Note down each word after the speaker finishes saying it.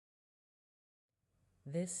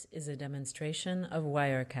This is a demonstration of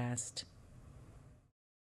Wirecast.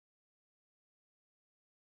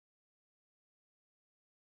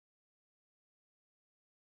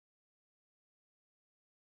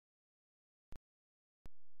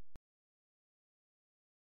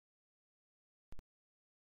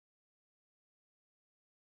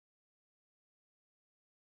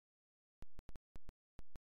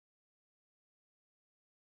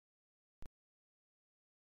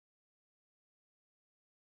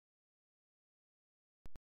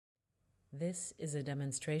 This is a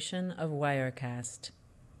demonstration of Wirecast.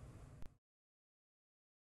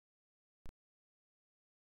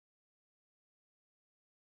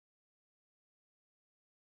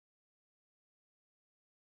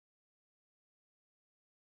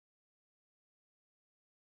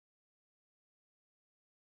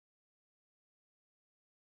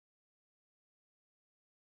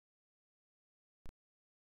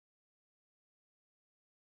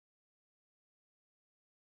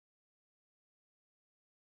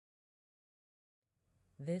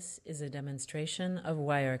 This is a demonstration of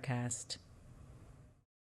Wirecast.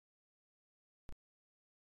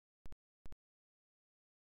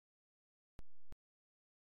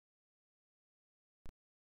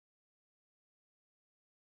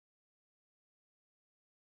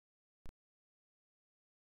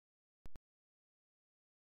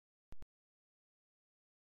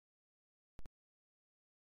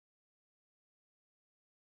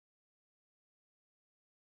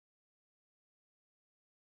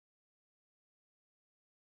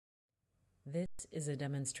 This is a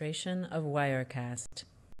demonstration of Wirecast.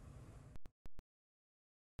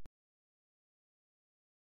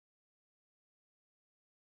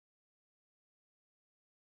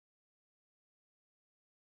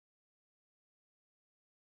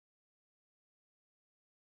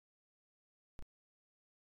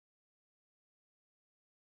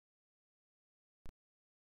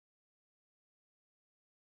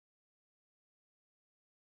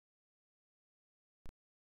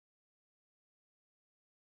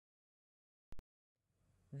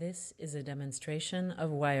 This is a demonstration of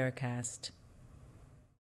Wirecast.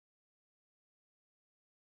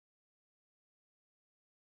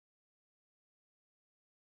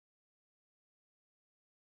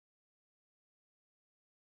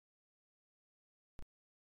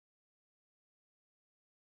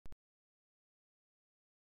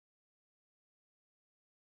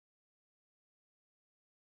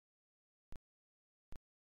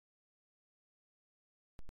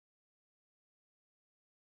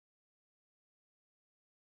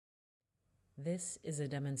 This is a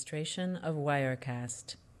demonstration of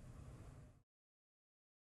Wirecast.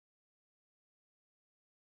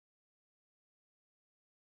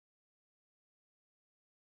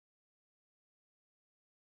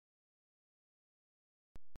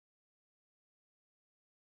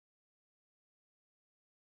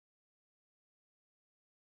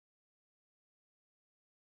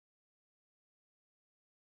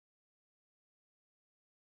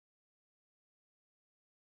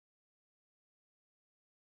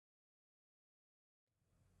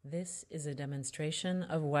 This is a demonstration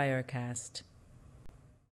of Wirecast.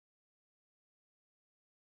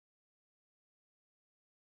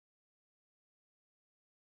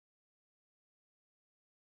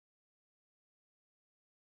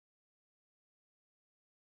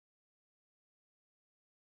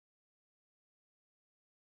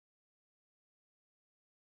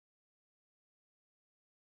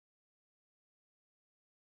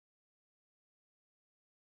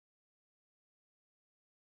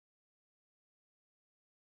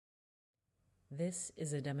 This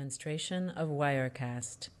is a demonstration of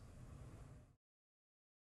Wirecast.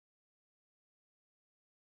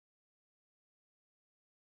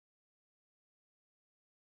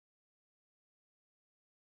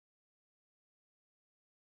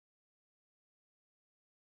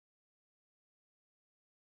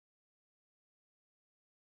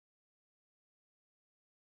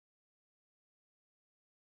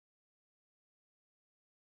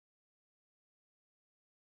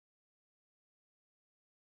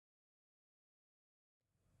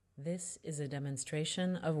 This is a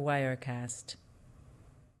demonstration of Wirecast.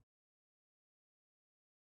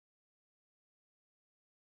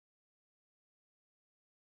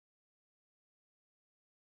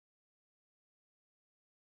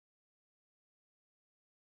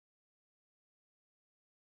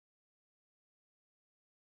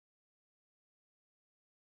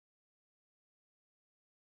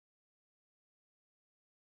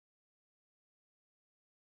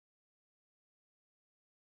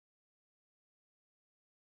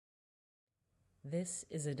 This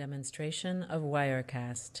is a demonstration of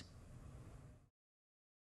Wirecast.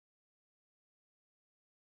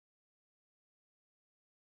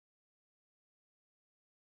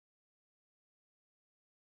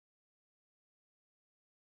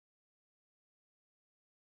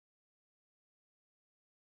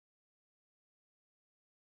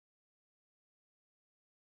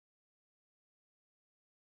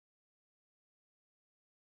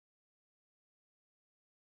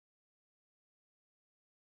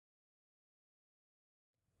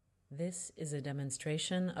 This is a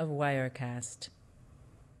demonstration of Wirecast.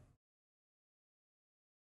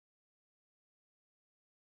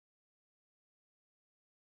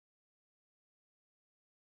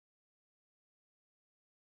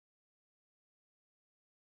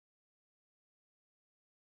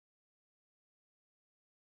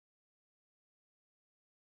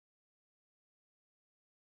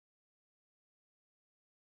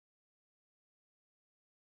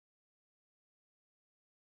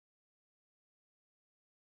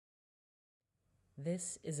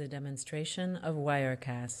 This is a demonstration of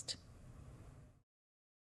Wirecast.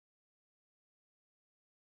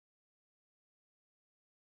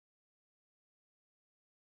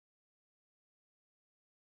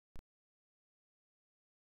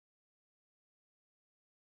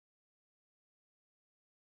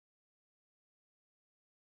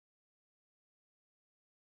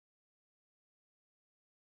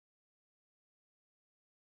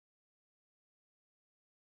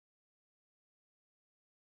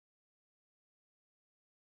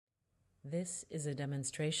 This is a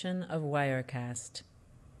demonstration of Wirecast.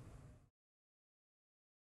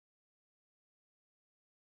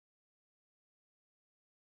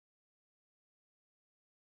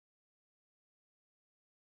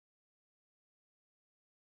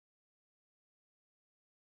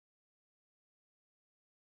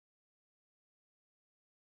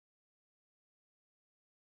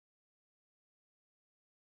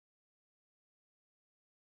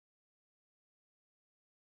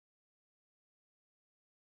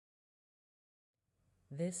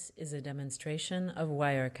 This is a demonstration of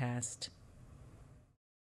Wirecast.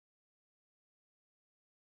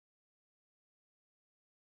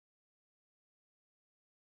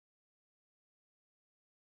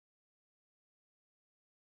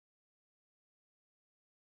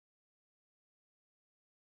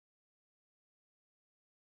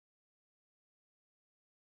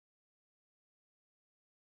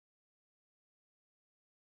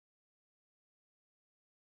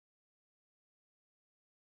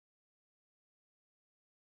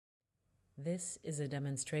 This is a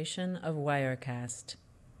demonstration of Wirecast.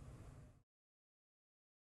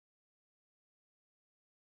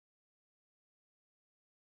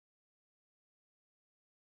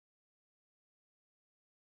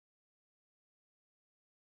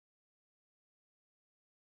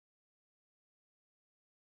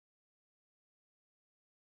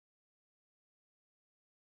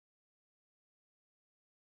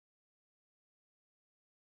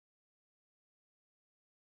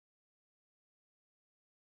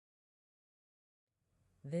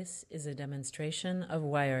 This is a demonstration of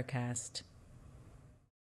Wirecast.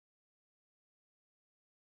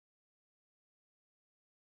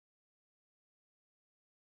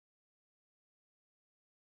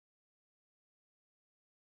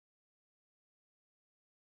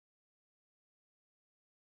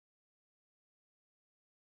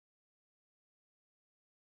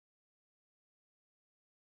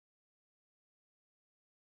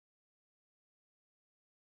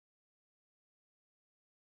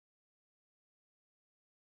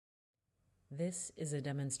 This is a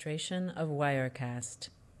demonstration of Wirecast.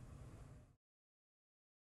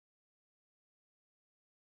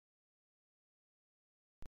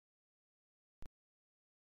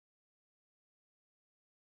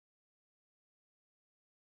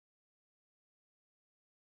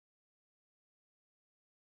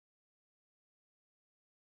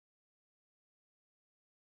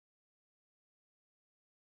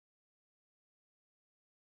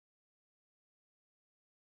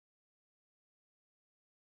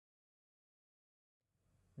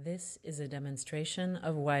 This is a demonstration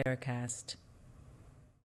of Wirecast.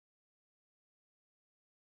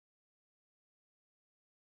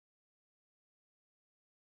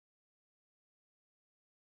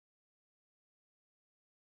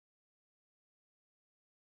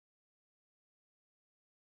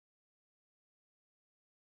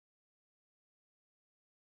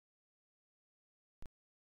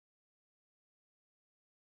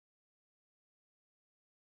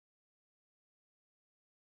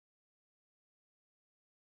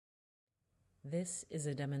 This is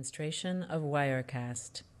a demonstration of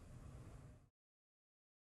Wirecast.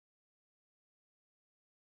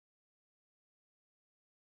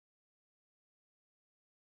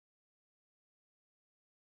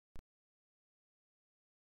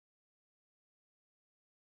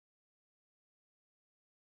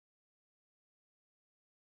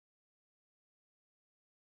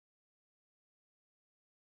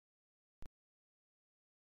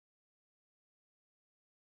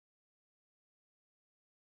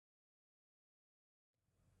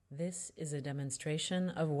 This is a demonstration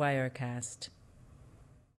of Wirecast.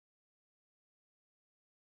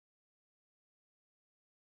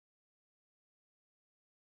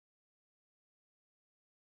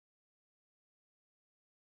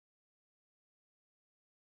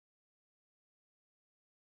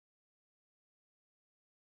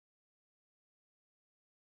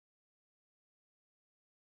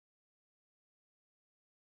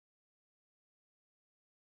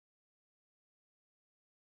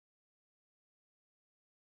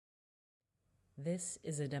 This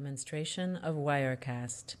is a demonstration of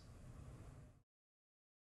Wirecast.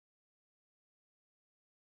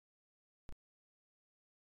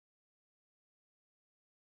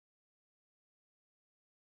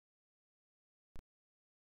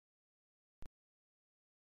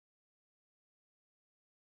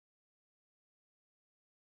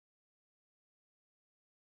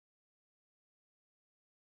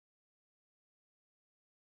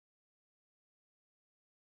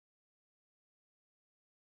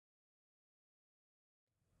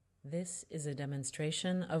 This is a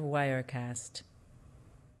demonstration of Wirecast.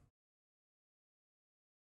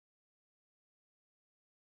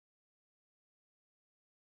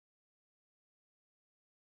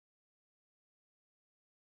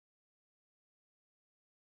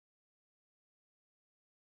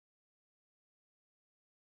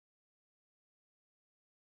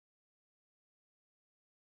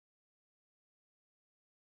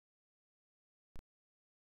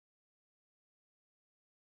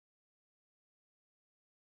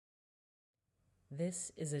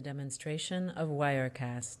 This is a demonstration of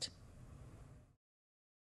Wirecast.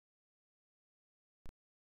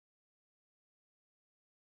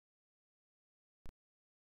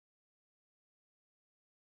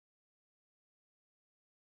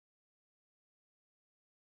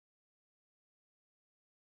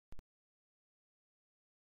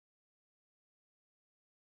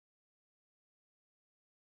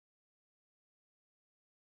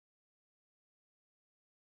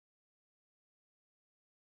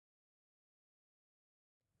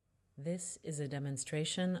 This is a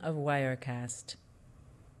demonstration of Wirecast.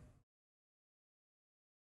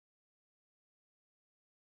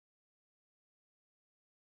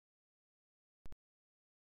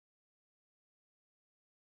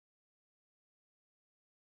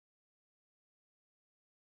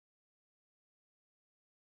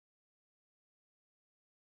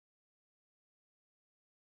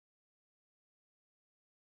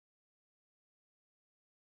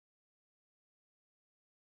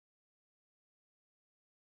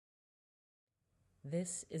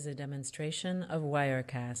 This is a demonstration of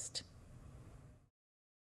Wirecast.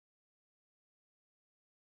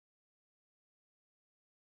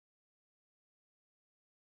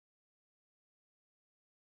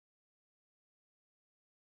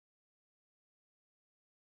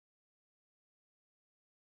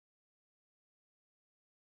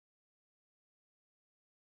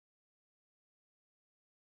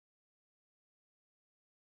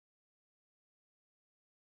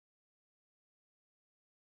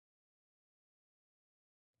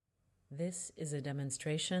 This is a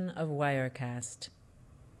demonstration of Wirecast.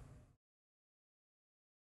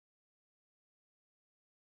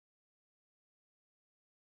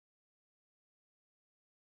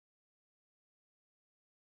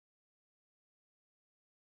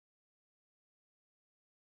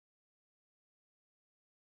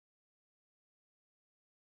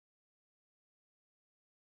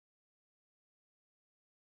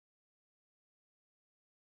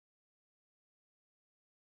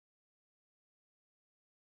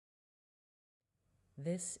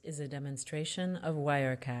 This is a demonstration of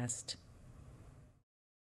Wirecast.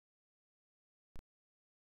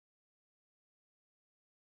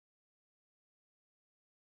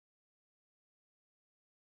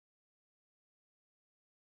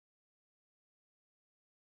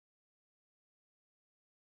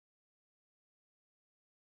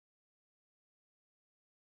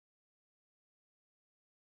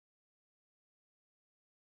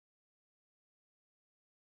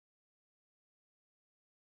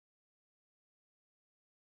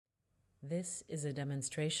 This is a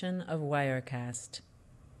demonstration of Wirecast.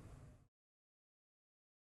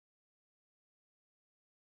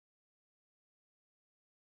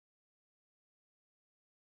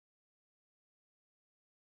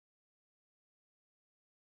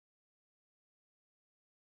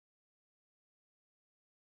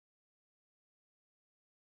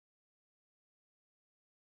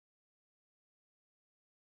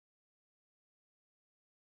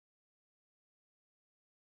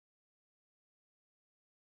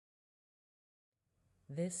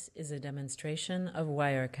 This is a demonstration of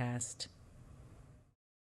Wirecast.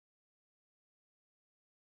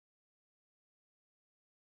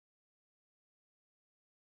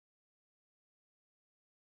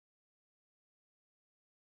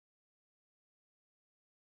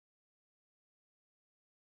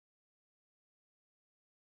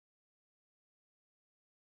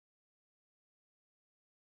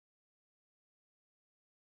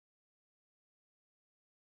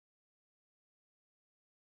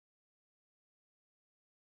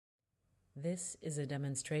 This is a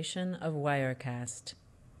demonstration of Wirecast.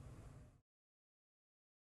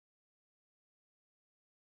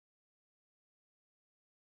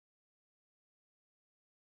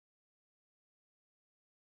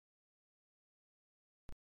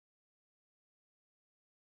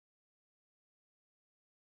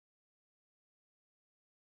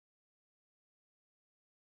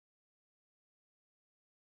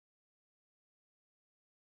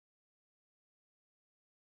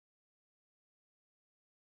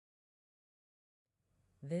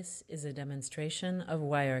 This is a demonstration of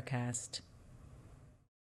Wirecast.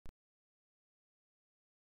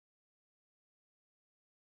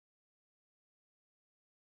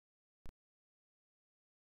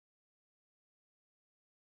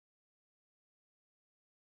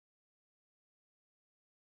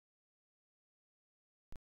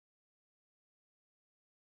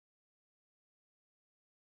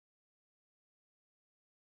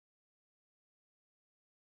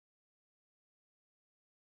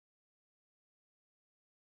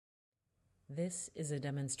 This is a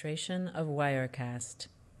demonstration of Wirecast.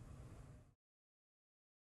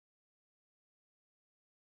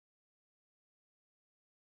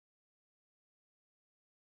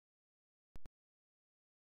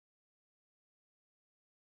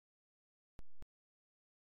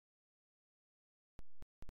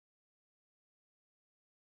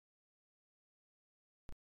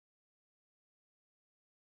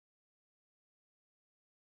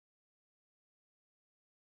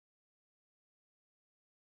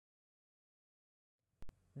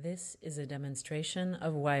 This is a demonstration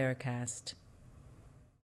of Wirecast.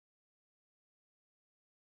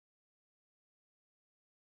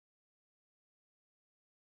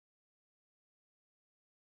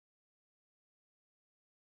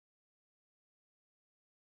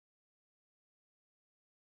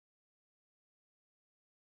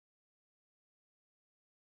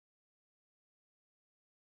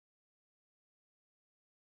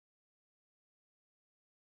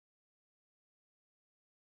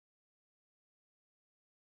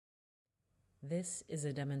 This is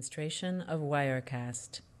a demonstration of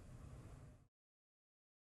Wirecast.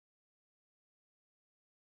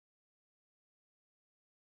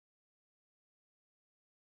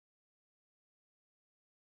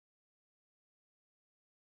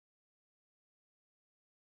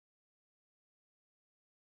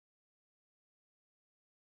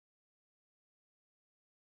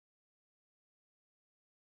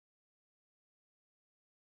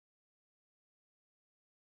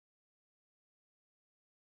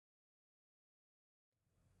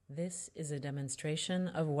 This is a demonstration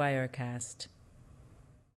of Wirecast.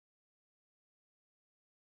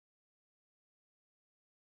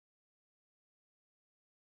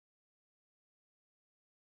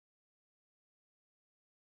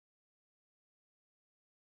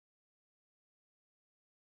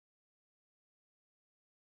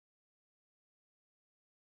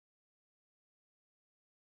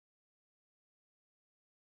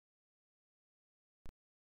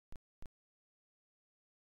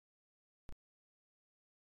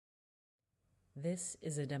 This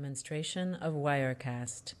is a demonstration of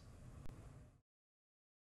Wirecast.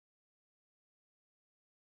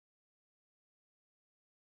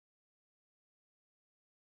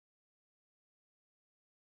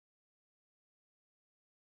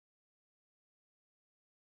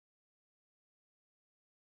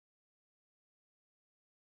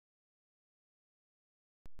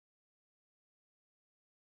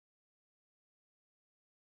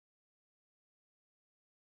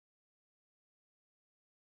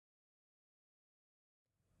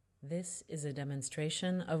 This is a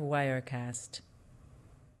demonstration of Wirecast.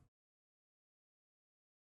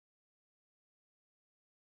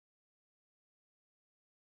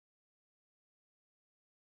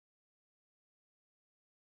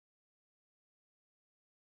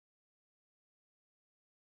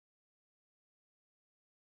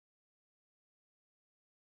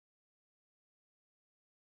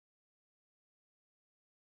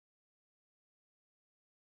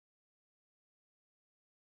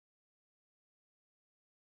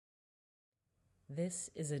 This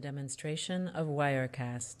is a demonstration of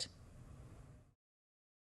Wirecast.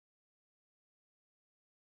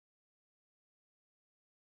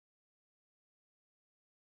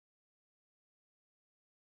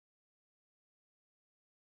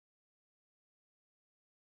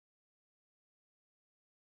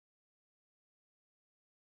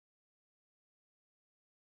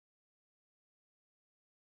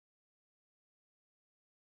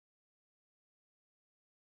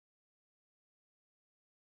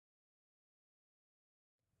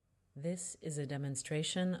 This is a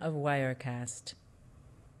demonstration of Wirecast.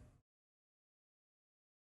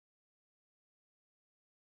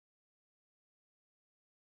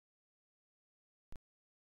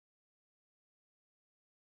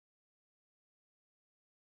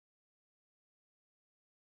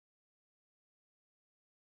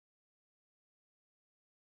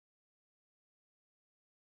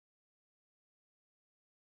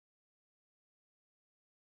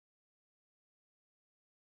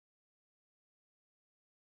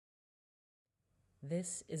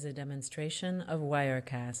 This is a demonstration of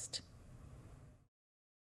Wirecast.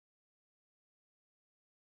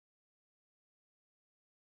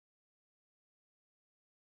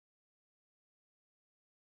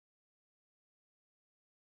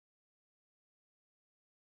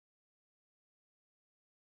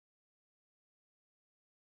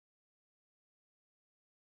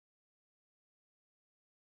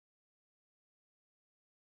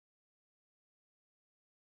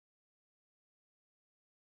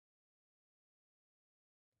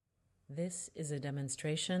 This is a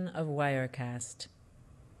demonstration of Wirecast.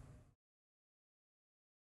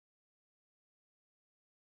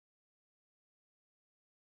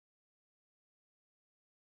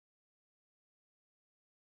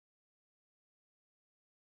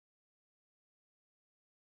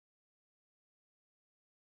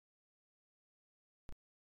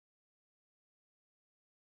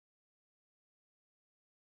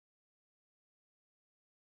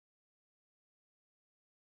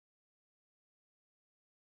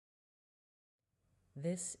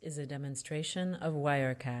 This is a demonstration of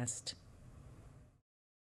Wirecast.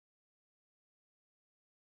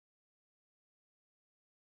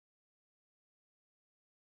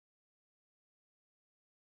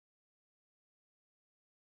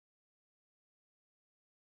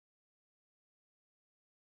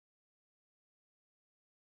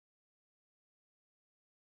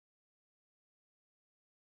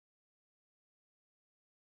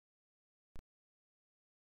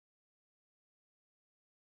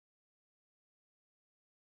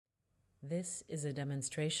 This is a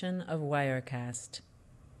demonstration of Wirecast.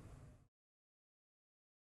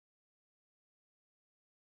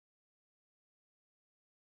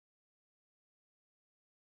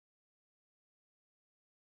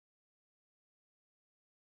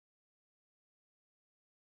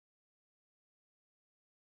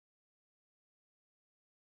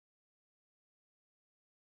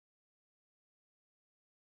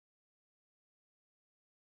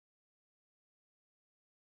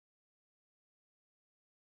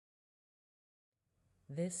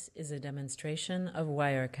 This is a demonstration of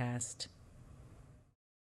Wirecast.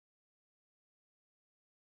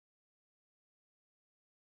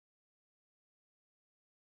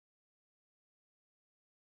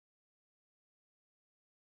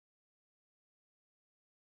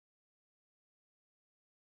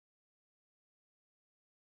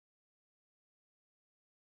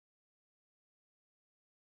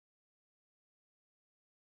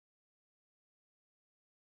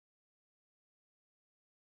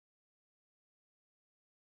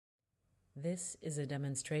 This is a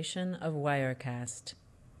demonstration of Wirecast.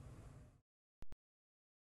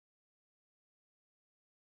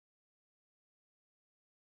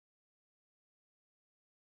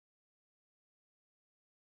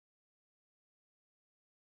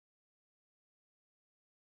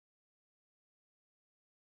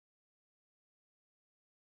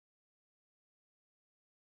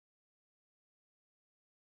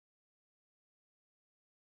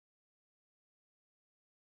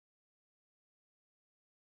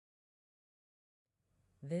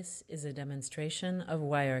 This is a demonstration of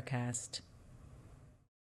Wirecast.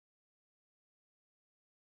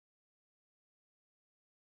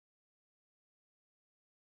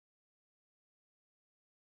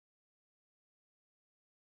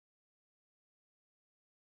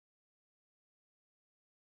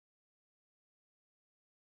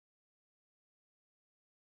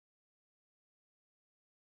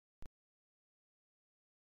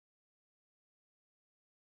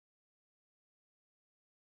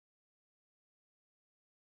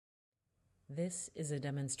 This is a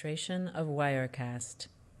demonstration of Wirecast.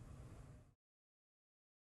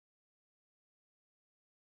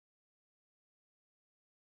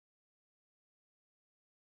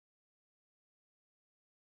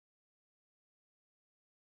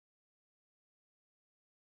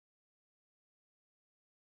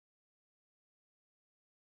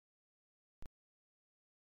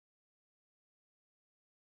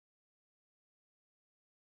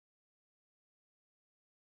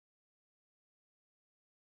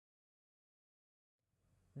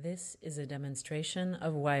 This is a demonstration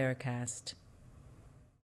of Wirecast.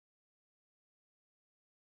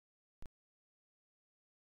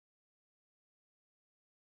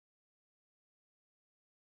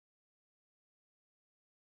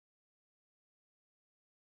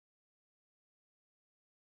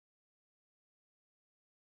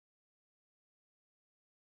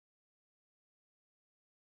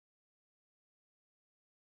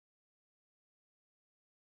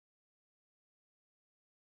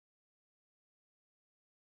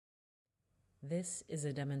 This is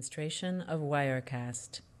a demonstration of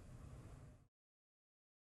Wirecast.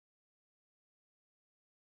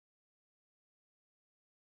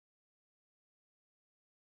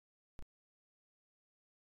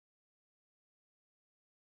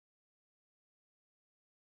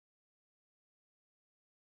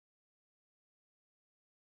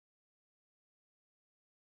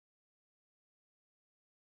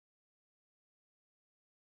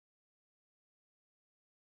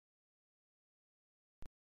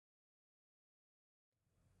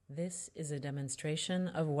 This is a demonstration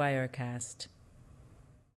of Wirecast.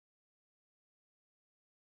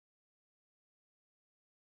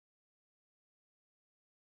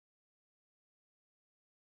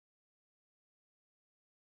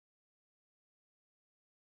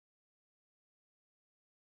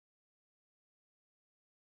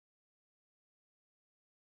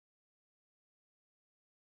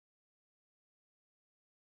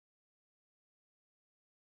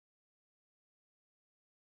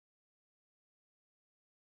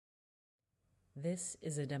 This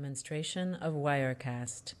is a demonstration of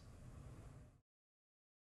Wirecast.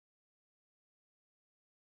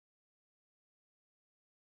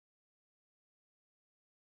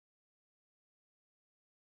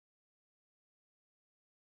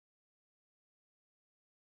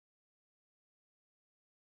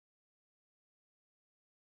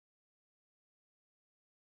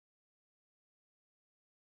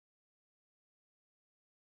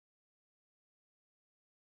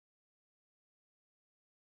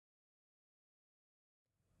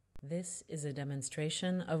 This is a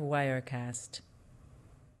demonstration of Wirecast.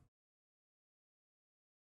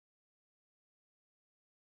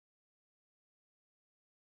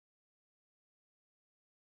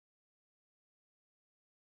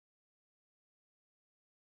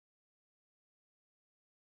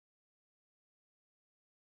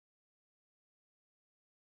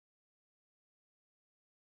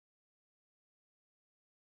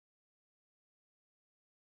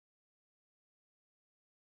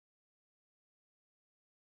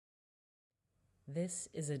 This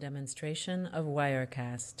is a demonstration of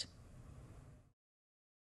Wirecast.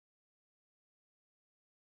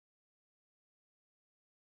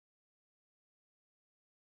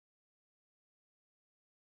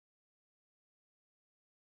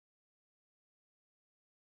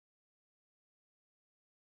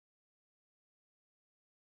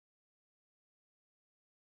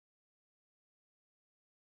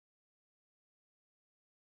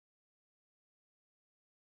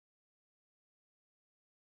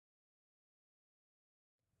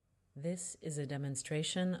 This is a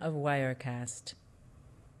demonstration of Wirecast.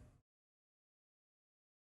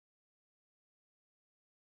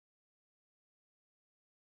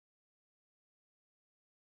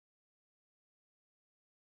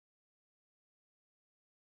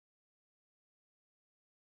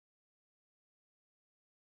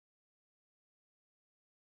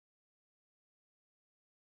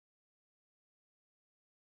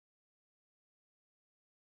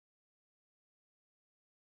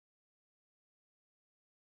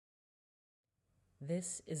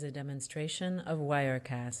 This is a demonstration of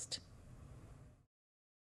Wirecast.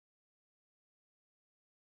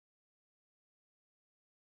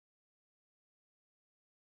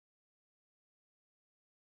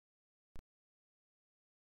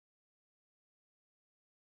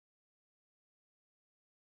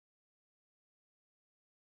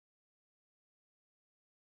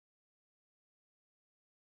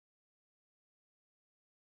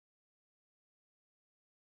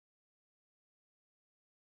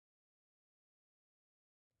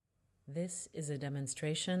 This is a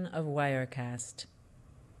demonstration of Wirecast.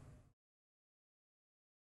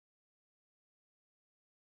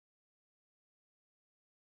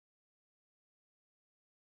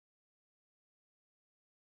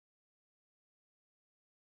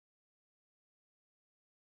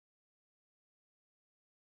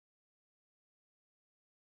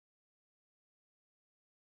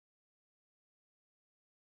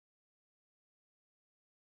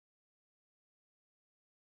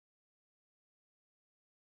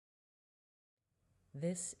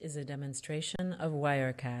 This is a demonstration of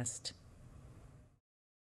Wirecast.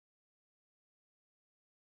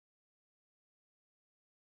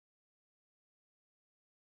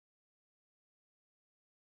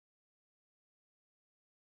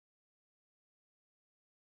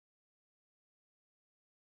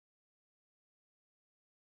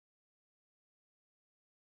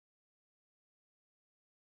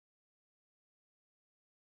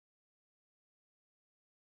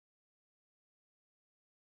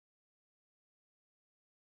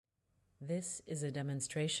 This is a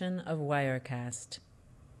demonstration of Wirecast.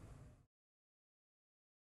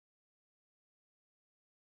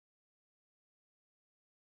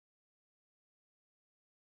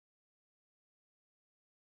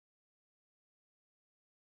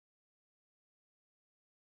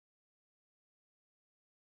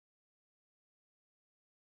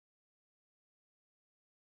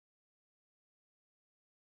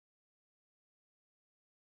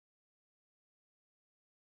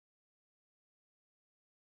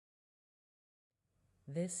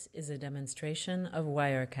 This is a demonstration of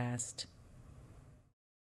Wirecast.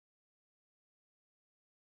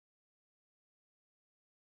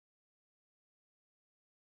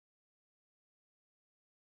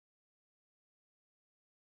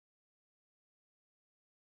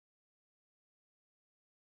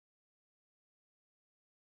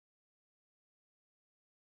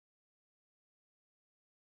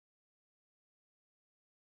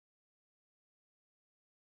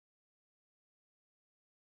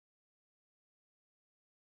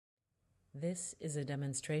 This is a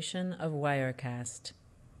demonstration of Wirecast.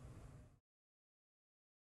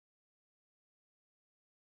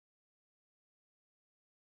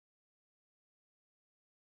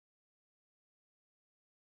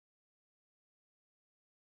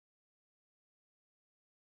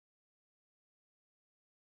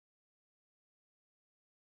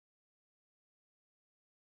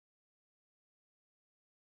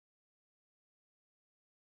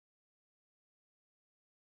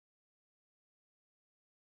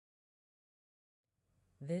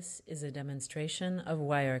 This is a demonstration of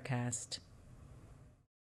Wirecast.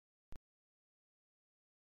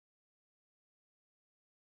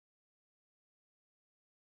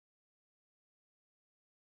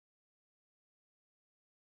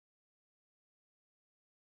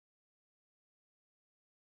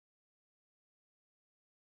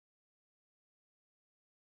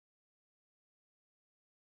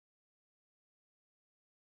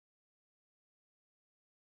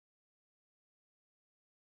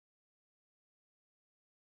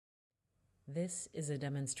 This is a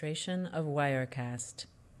demonstration of Wirecast.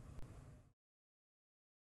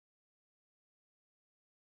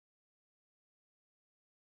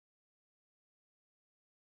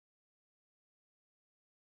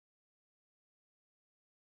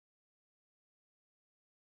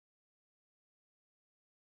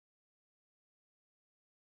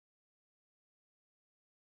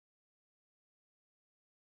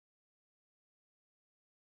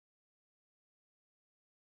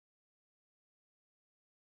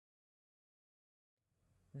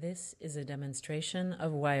 This is a demonstration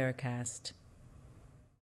of Wirecast.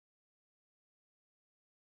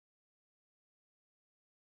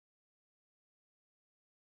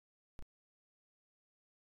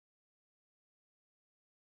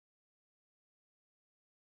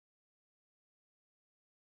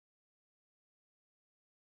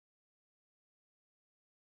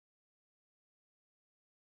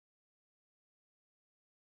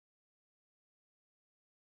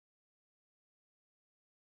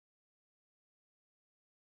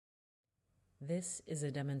 This is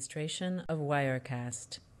a demonstration of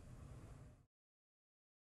Wirecast.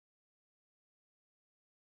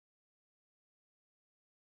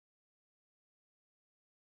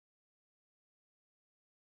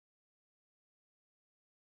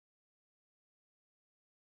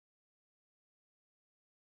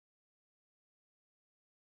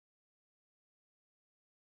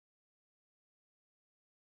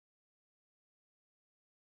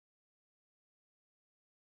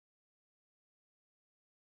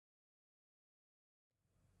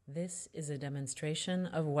 This is a demonstration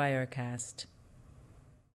of Wirecast.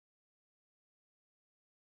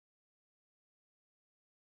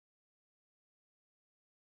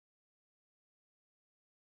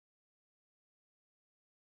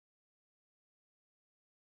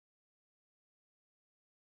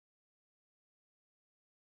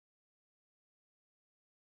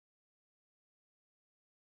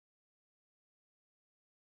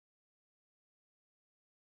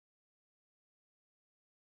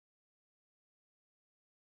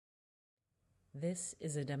 This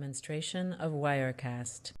is a demonstration of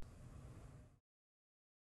Wirecast.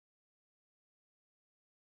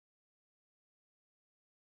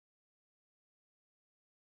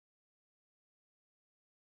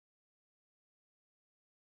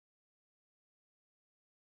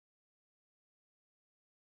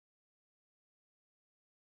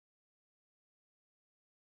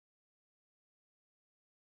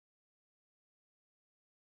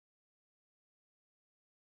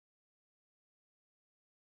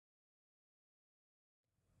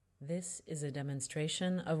 This is a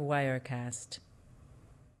demonstration of Wirecast.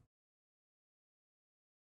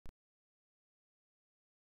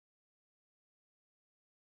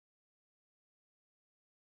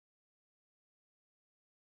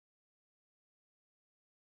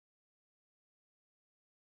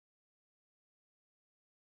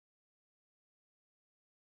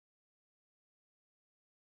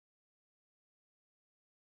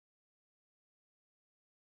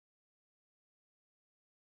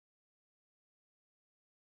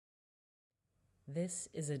 This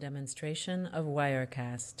is a demonstration of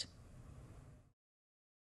Wirecast.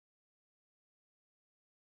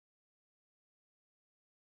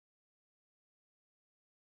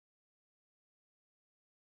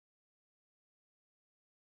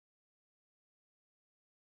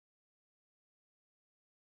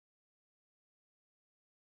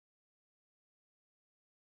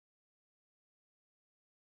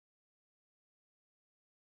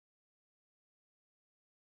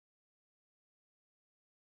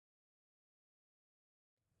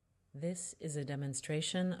 This is a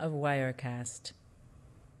demonstration of Wirecast.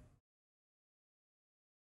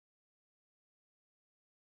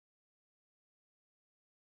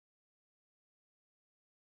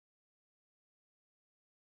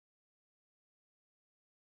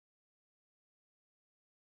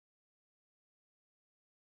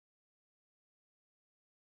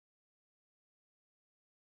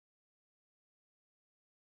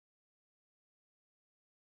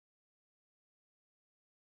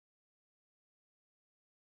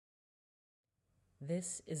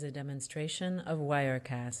 This is a demonstration of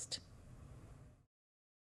Wirecast.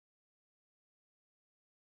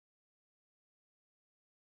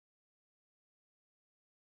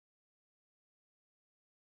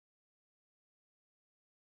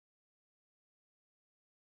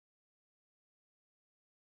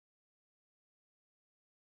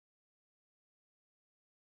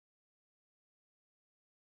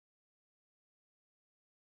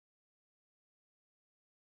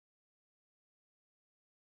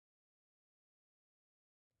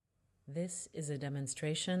 This is a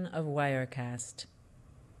demonstration of Wirecast.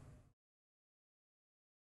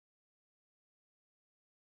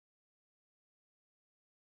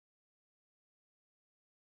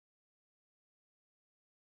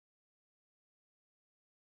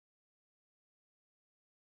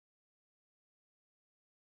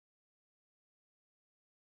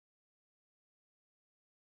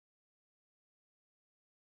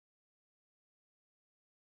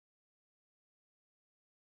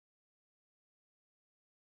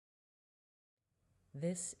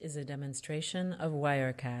 This is a demonstration of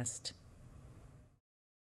Wirecast.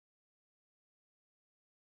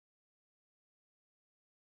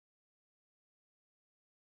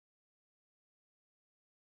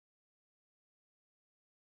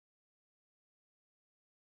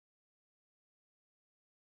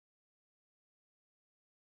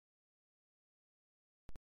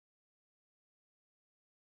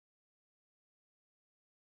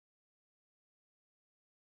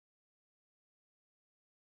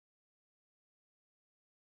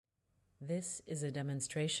 This is a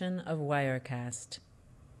demonstration of Wirecast.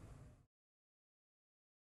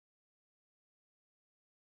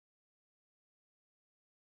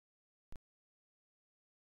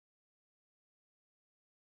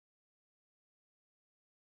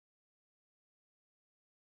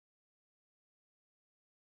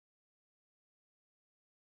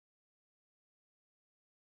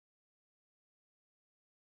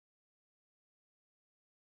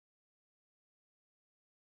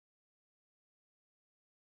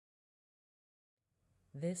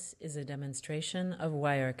 This is a demonstration of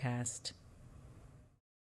Wirecast.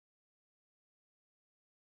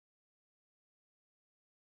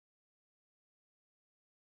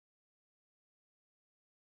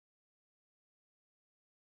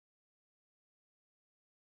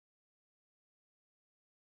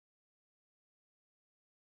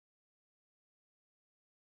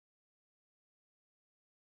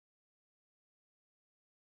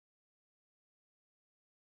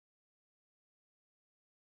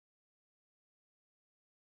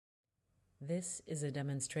 This is a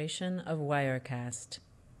demonstration of Wirecast.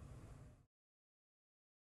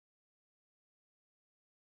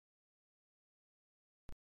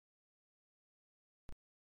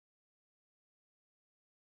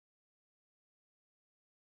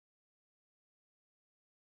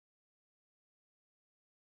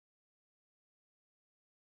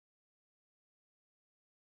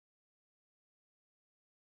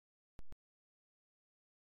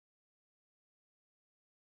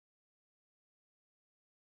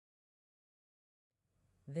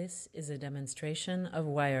 This is a demonstration of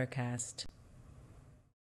Wirecast.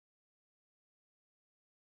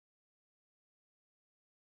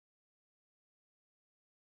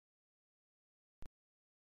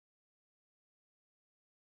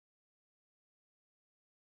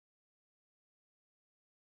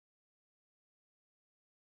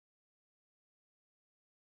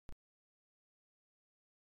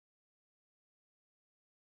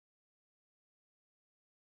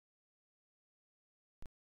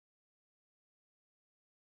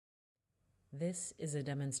 This is a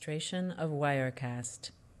demonstration of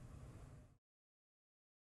Wirecast.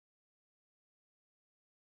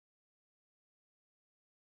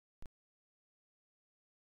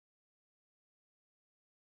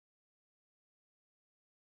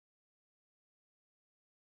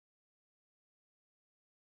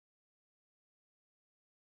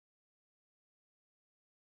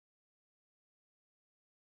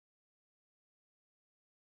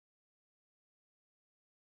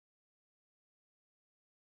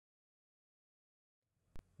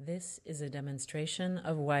 This is a demonstration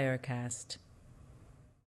of Wirecast.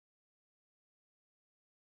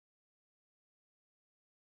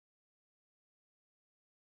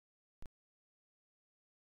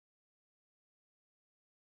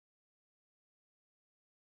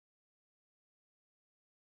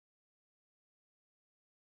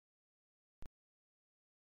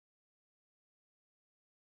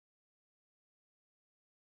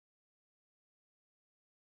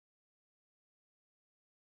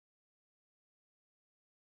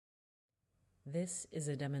 This is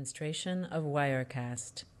a demonstration of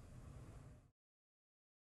Wirecast.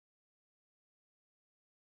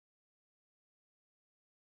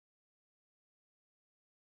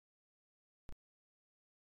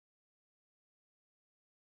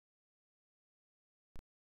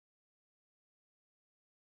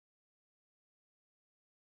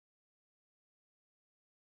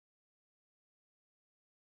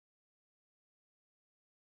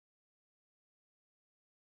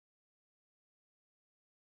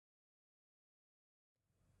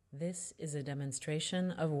 This is a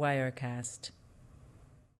demonstration of Wirecast.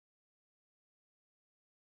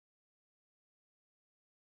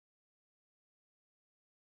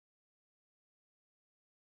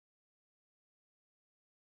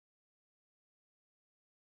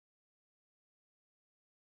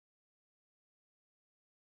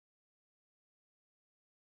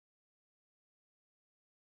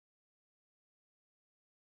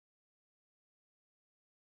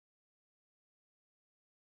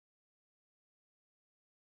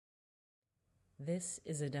 This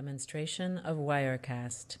is a demonstration of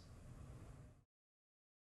Wirecast.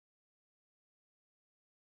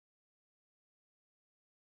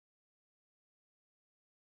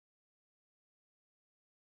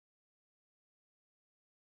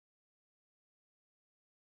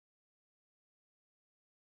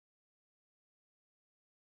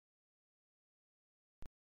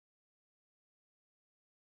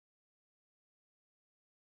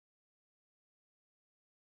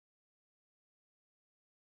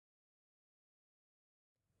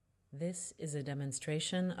 This is a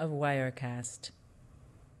demonstration of Wirecast.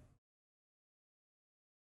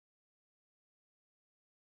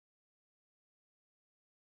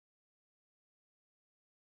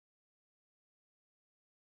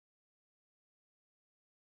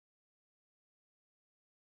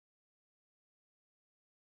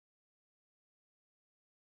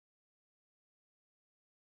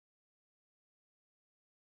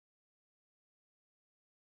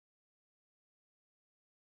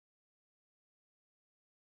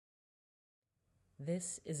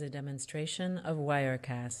 This is a demonstration of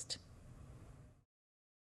Wirecast.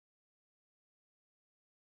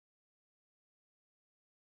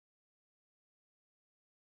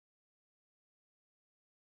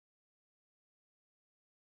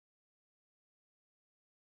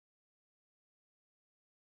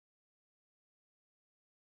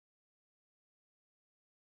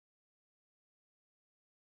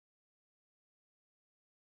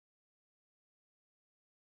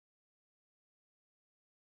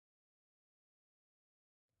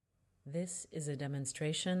 This is a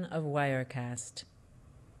demonstration of Wirecast.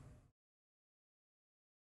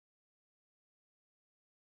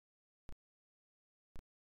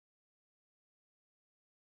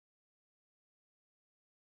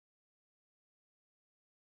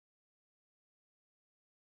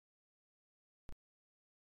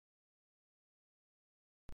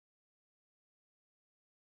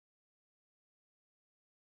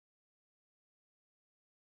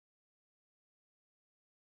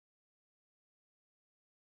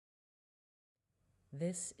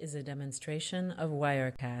 This is a demonstration of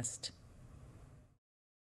Wirecast.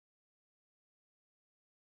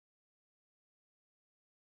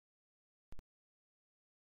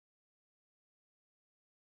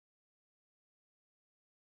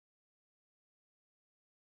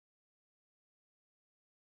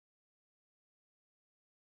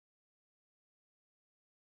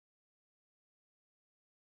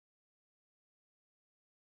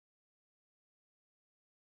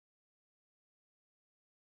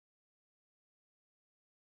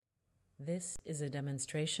 This is a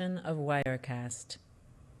demonstration of Wirecast.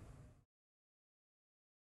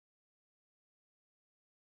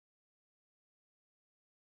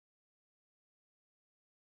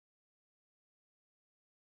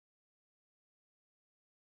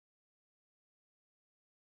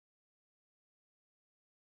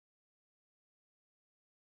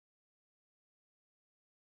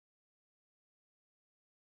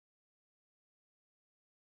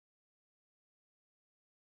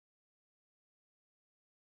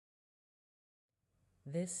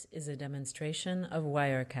 This is a demonstration of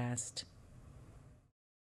Wirecast.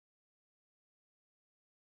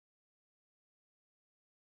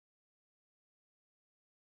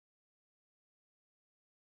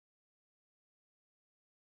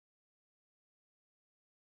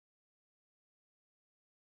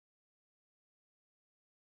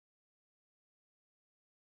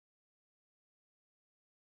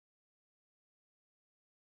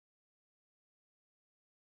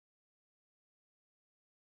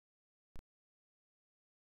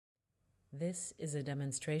 This is a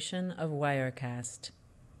demonstration of Wirecast.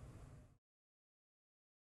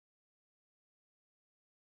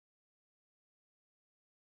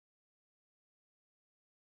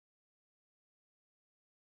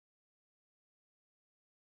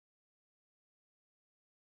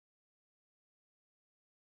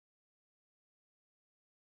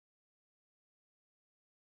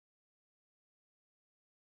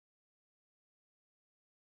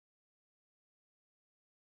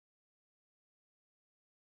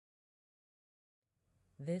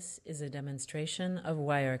 This is a demonstration of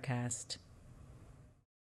Wirecast.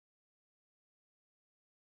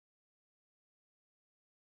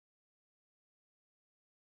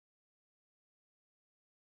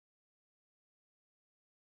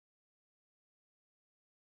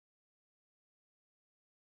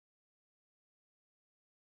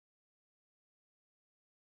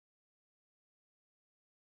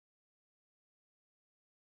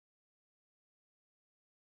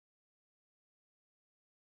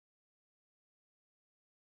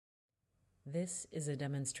 This is a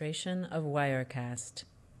demonstration of Wirecast.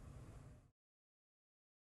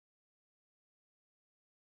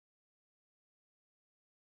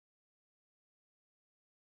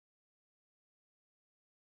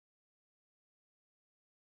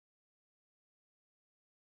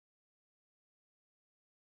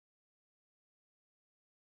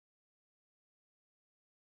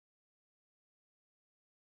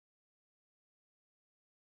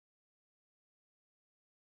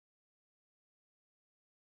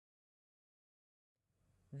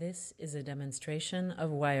 This is a demonstration of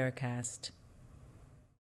Wirecast.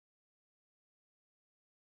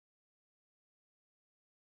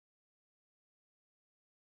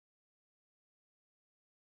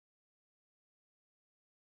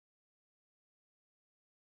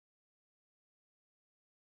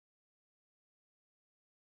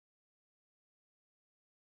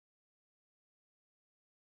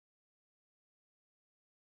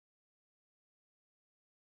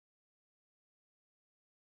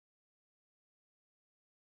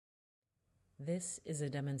 This is a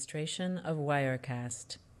demonstration of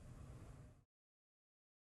Wirecast.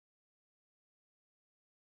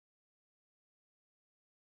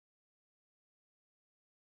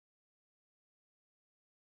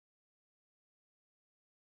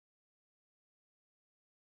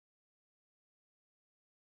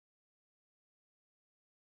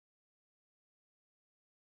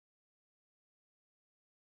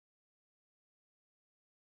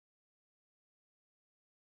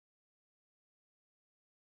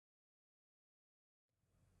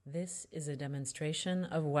 This is a demonstration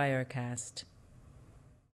of Wirecast.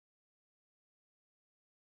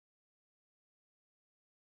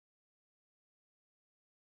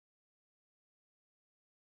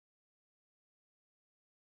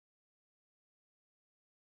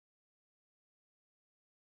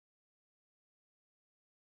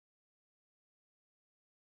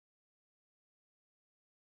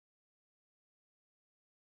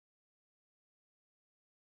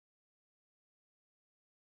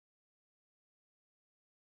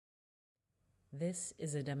 This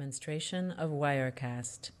is a demonstration of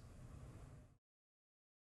Wirecast.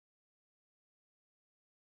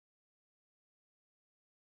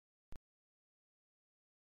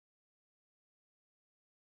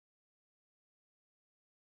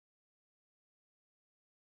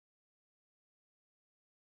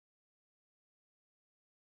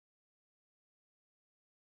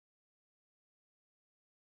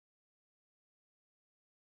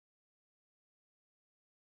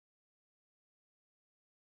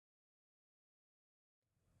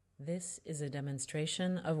 This is a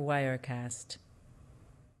demonstration of Wirecast.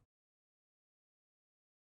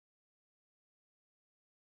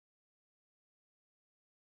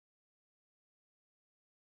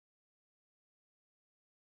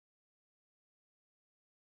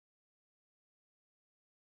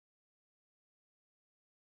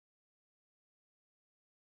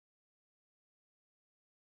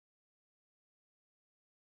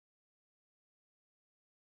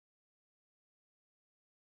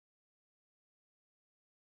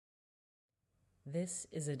 This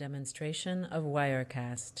is a demonstration of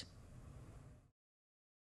Wirecast.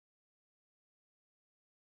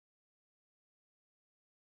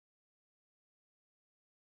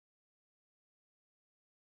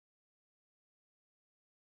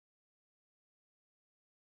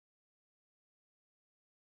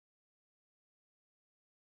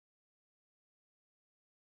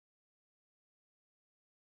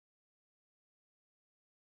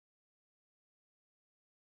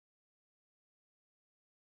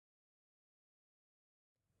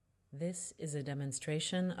 This is a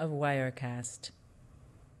demonstration of Wirecast.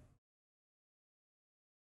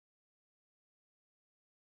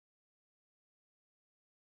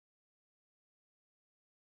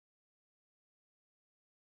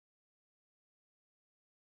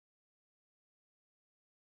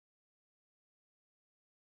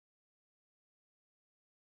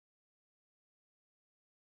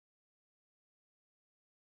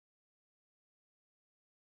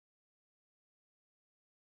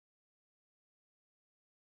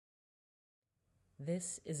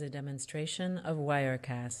 This is a demonstration of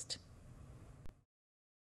Wirecast.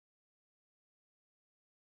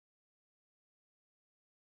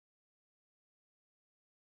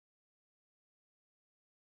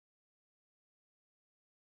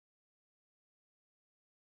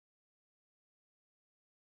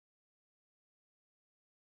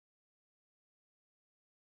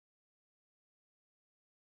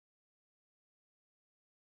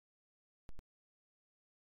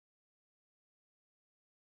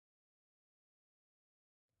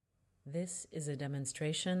 This is a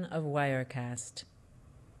demonstration of Wirecast.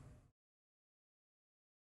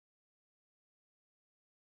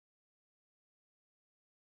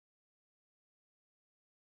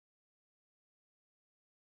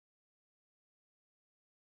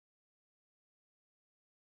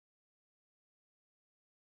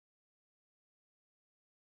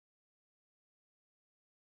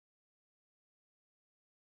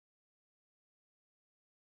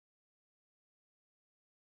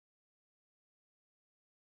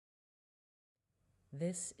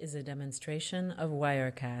 This is a demonstration of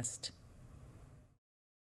Wirecast.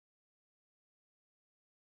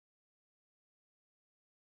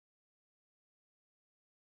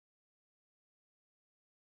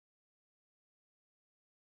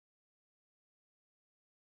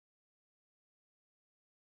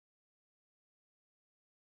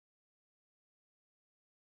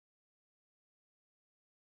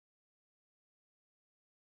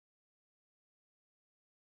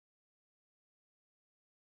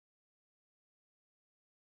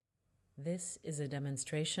 This is a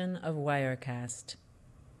demonstration of Wirecast.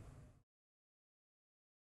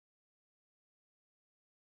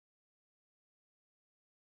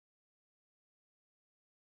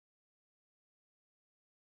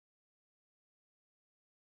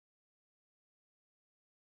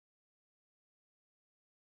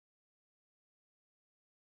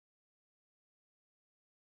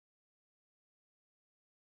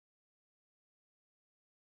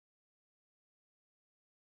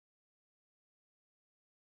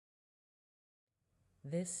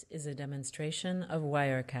 This is a demonstration of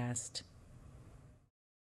Wirecast.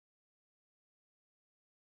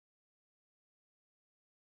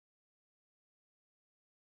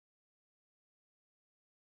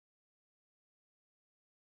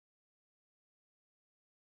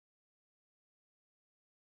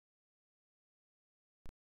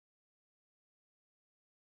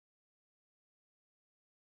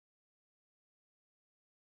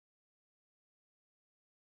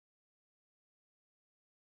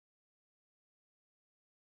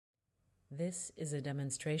 This is a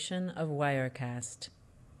demonstration of Wirecast.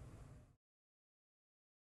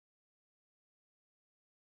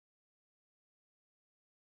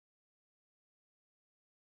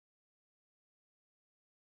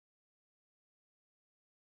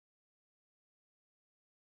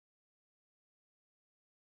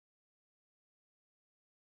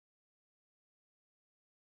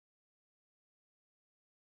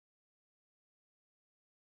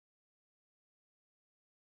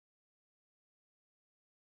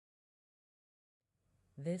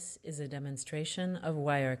 This is a demonstration of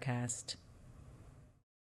Wirecast.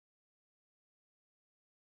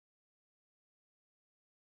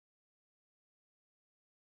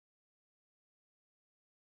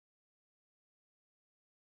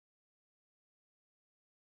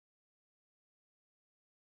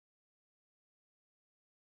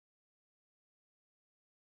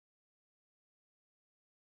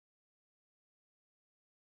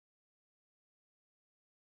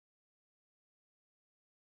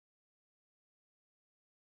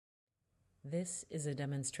 This is a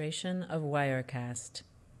demonstration of Wirecast.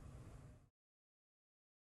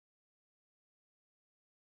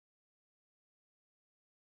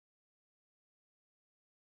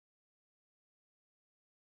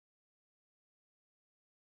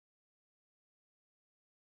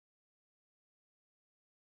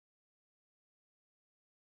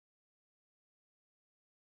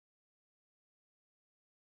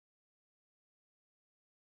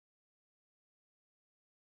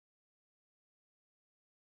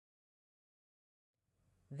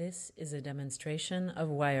 This is a demonstration of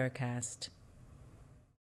Wirecast.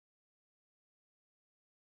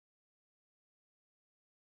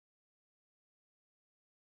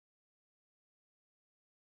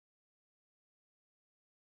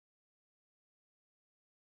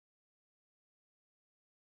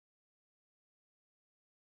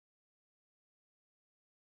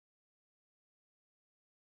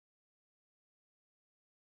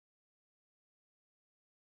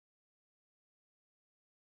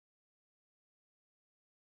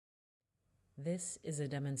 This is a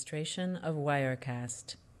demonstration of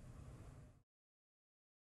Wirecast.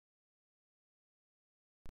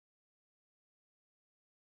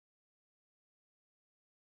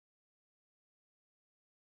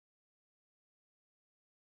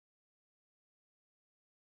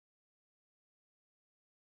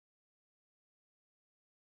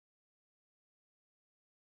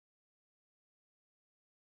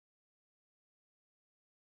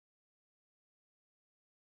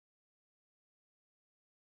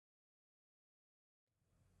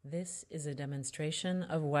 This is a demonstration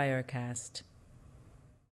of Wirecast.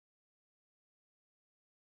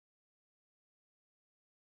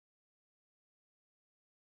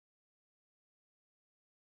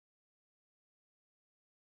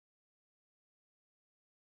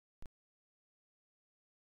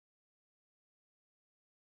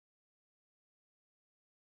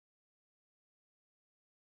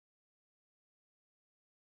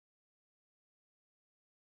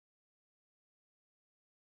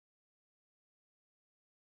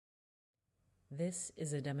 This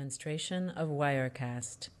is a demonstration of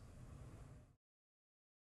Wirecast.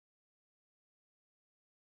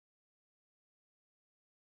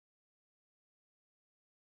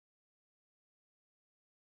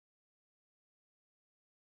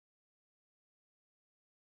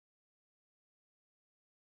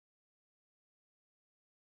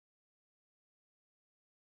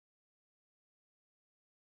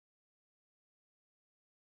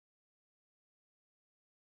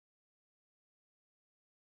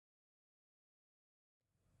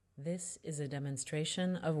 This is a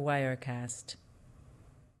demonstration of Wirecast.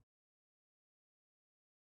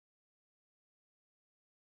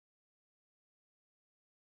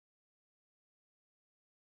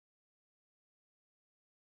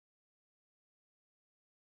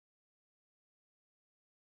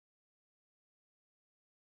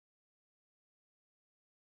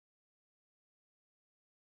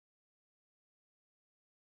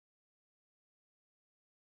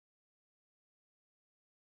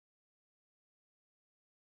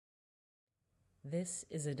 This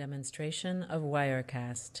is a demonstration of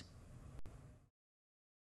Wirecast.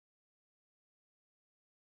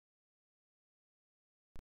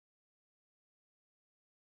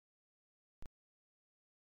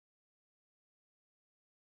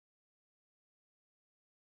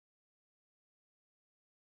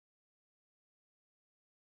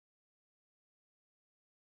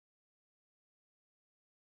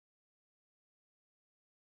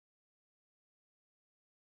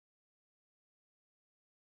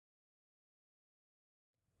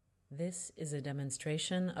 This is a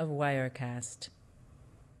demonstration of Wirecast.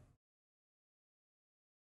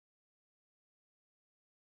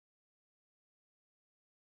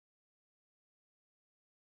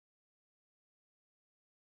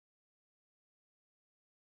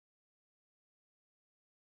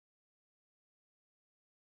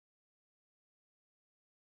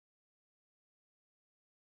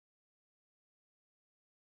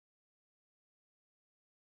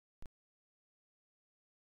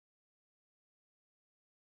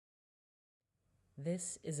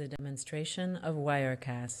 This is a demonstration of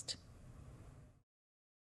Wirecast.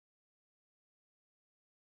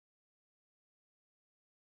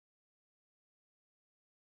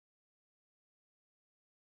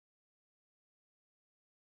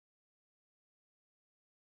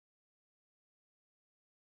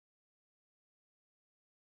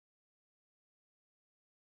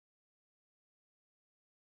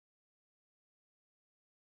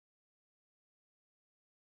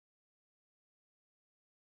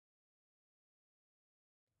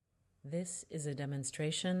 This is a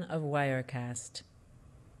demonstration of Wirecast.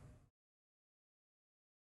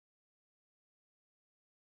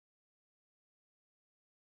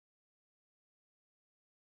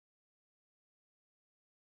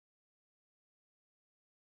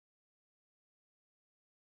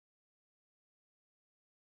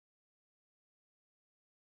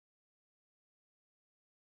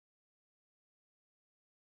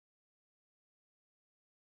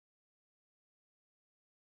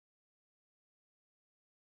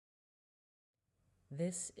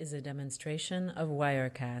 This is a demonstration of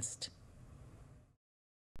Wirecast.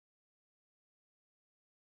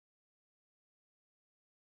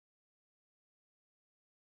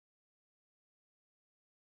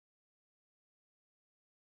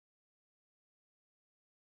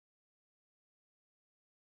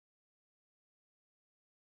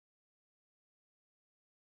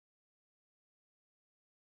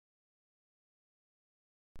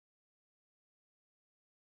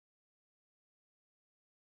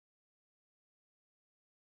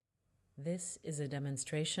 This is a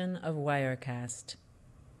demonstration of Wirecast.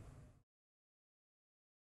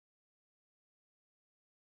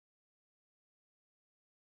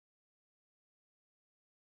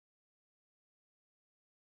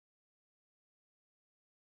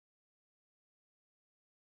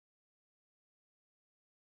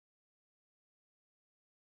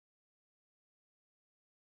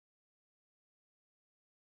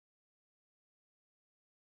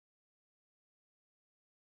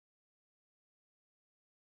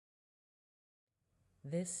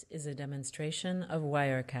 This is a demonstration of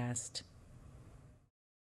Wirecast.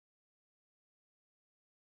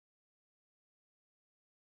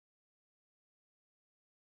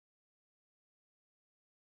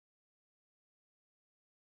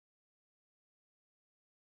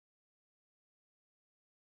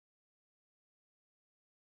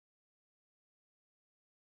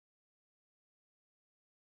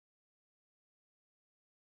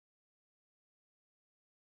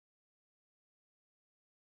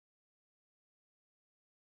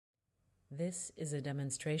 This is a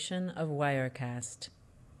demonstration of Wirecast.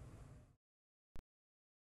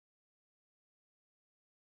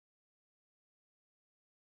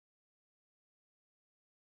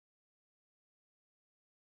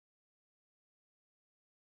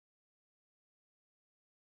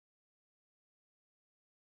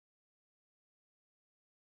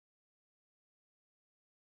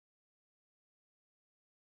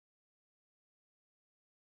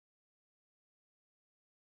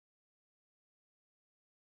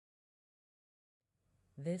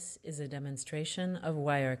 This is a demonstration of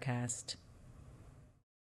Wirecast.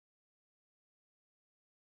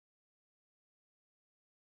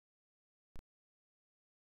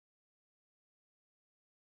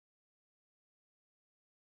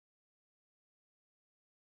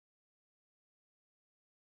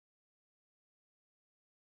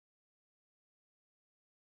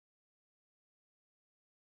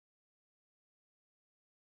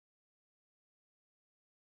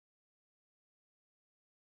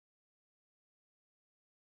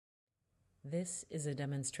 This is a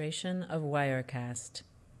demonstration of Wirecast.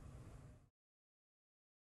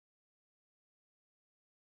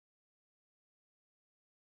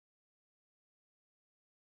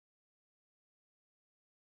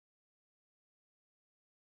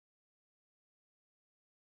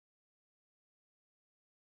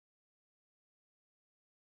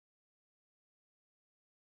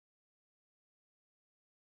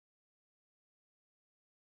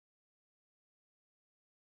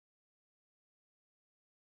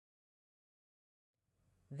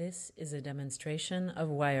 This is a demonstration of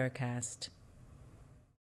Wirecast.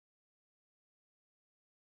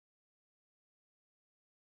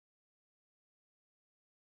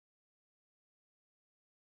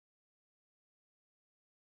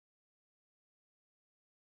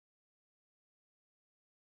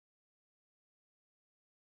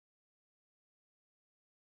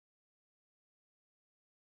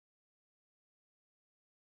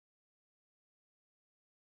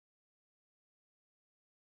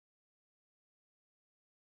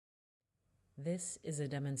 This is a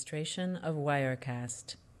demonstration of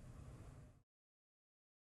Wirecast.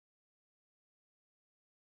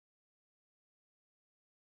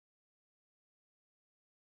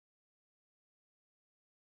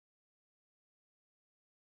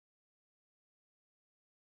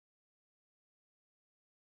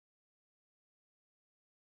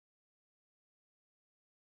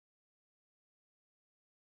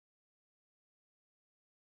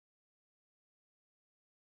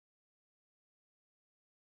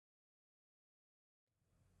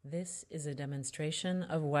 This is a demonstration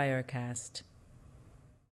of Wirecast.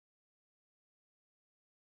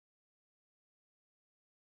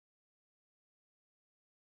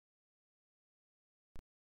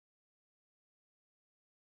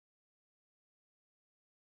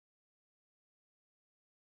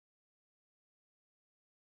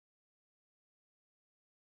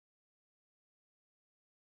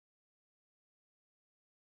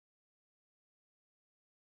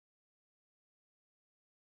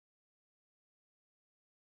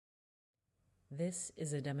 This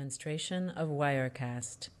is a demonstration of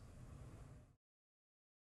Wirecast.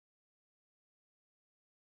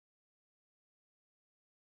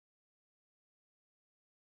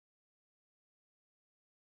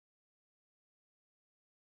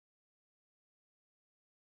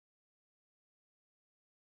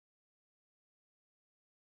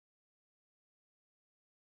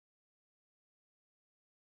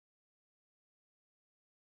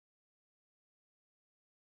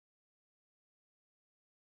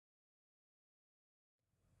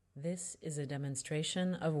 This is a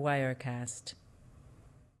demonstration of Wirecast.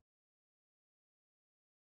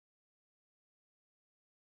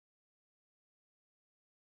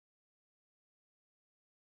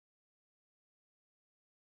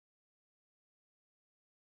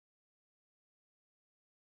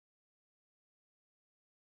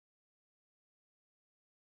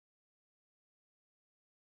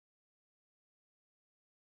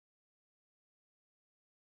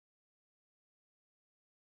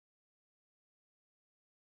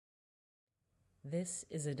 This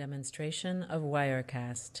is a demonstration of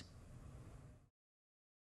Wirecast.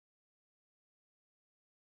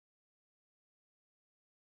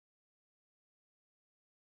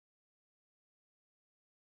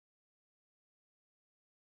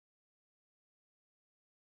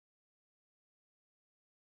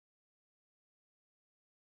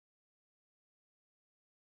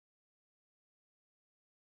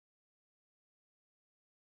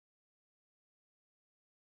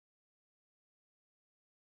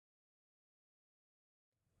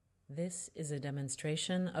 This is a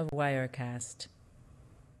demonstration of Wirecast.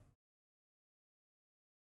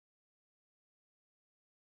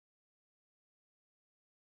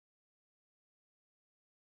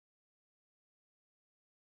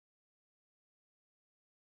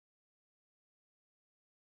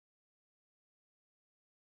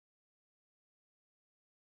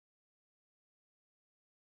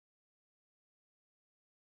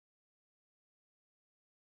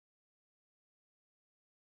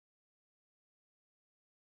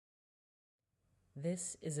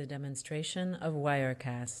 This is a demonstration of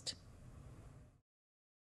Wirecast.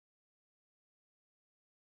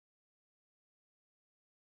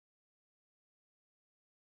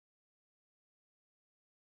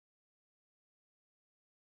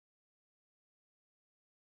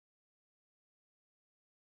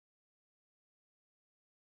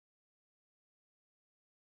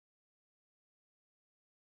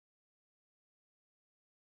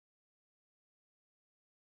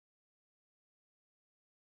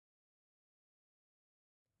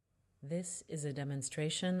 This is a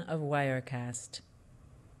demonstration of Wirecast.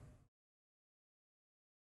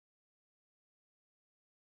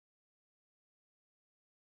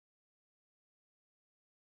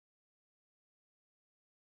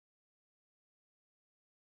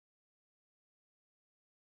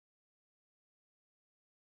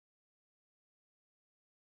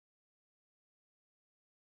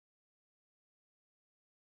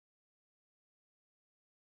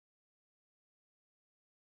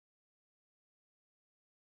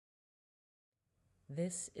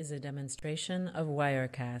 This is a demonstration of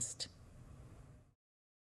Wirecast.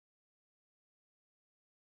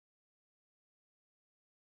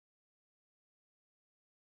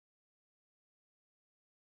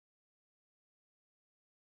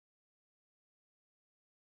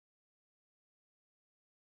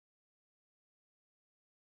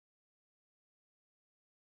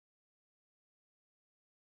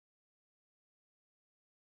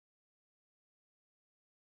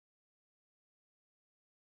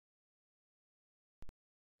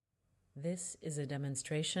 This is a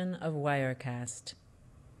demonstration of Wirecast.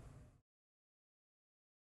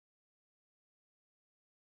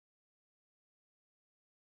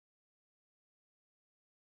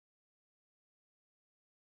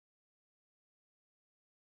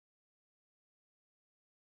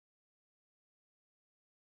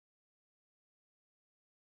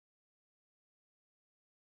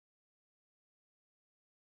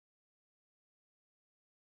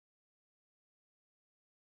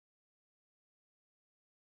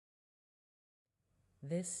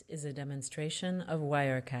 This is a demonstration of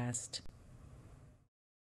Wirecast.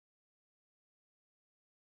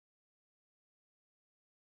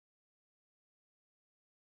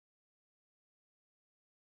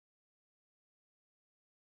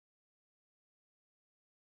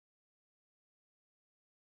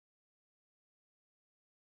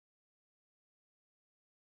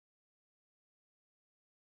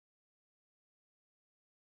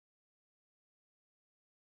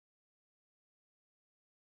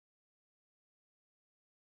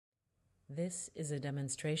 This is a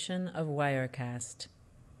demonstration of Wirecast.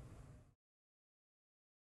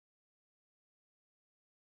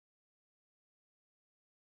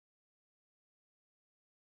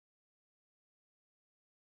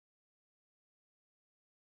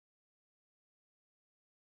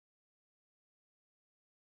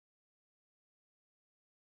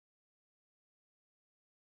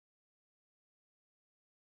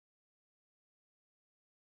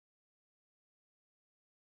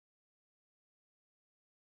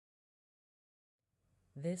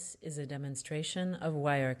 This is a demonstration of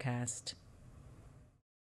Wirecast.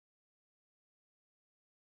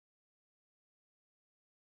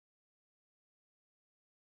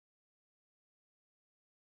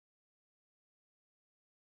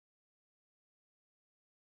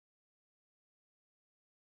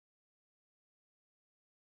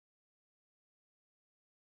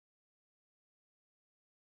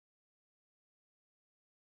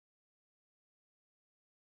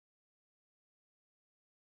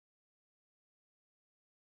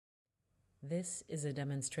 This is a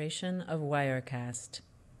demonstration of Wirecast.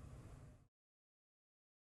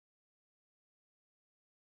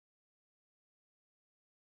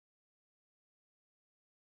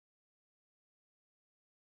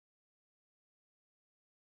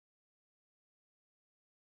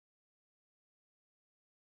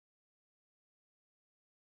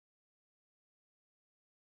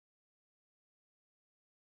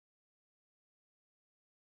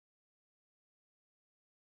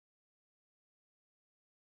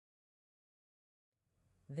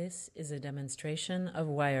 This is a demonstration of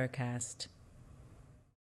Wirecast.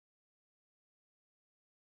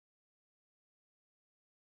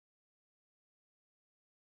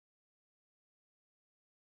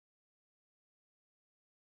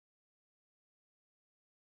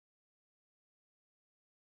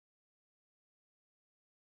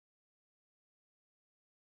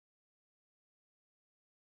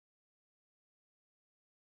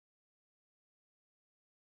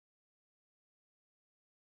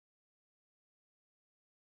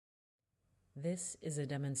 This is a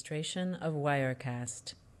demonstration of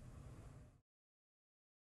Wirecast.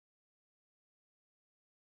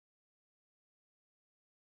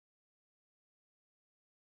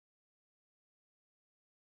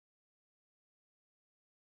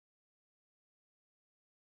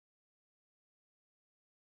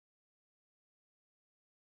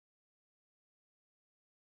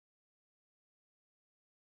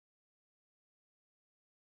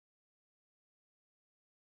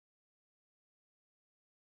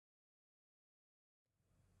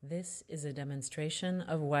 This is a demonstration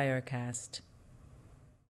of Wirecast.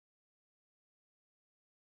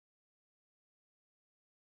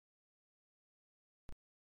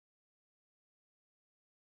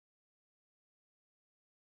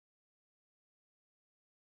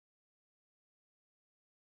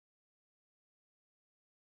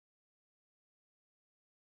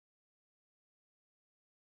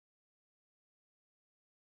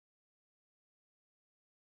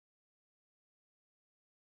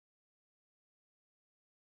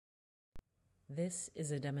 This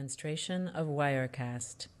is a demonstration of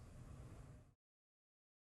Wirecast.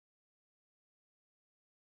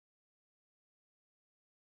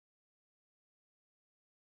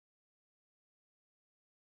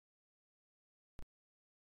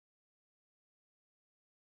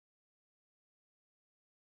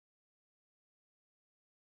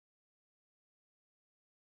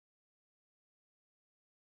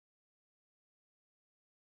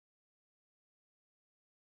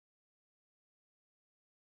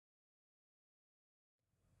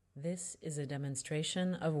 This is a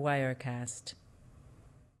demonstration of Wirecast.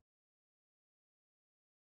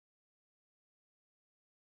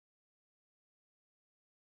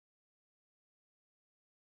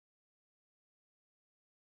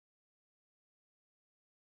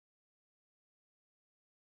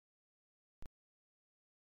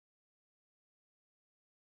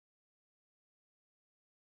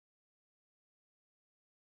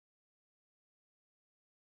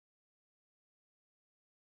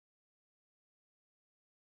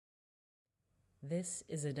 This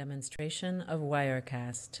is a demonstration of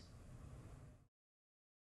Wirecast.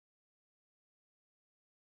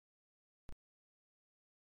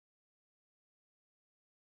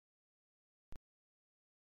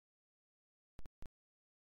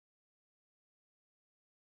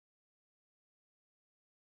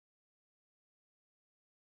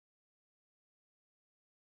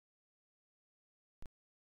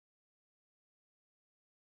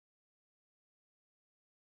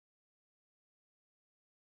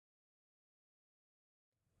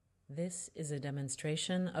 This is a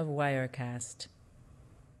demonstration of Wirecast.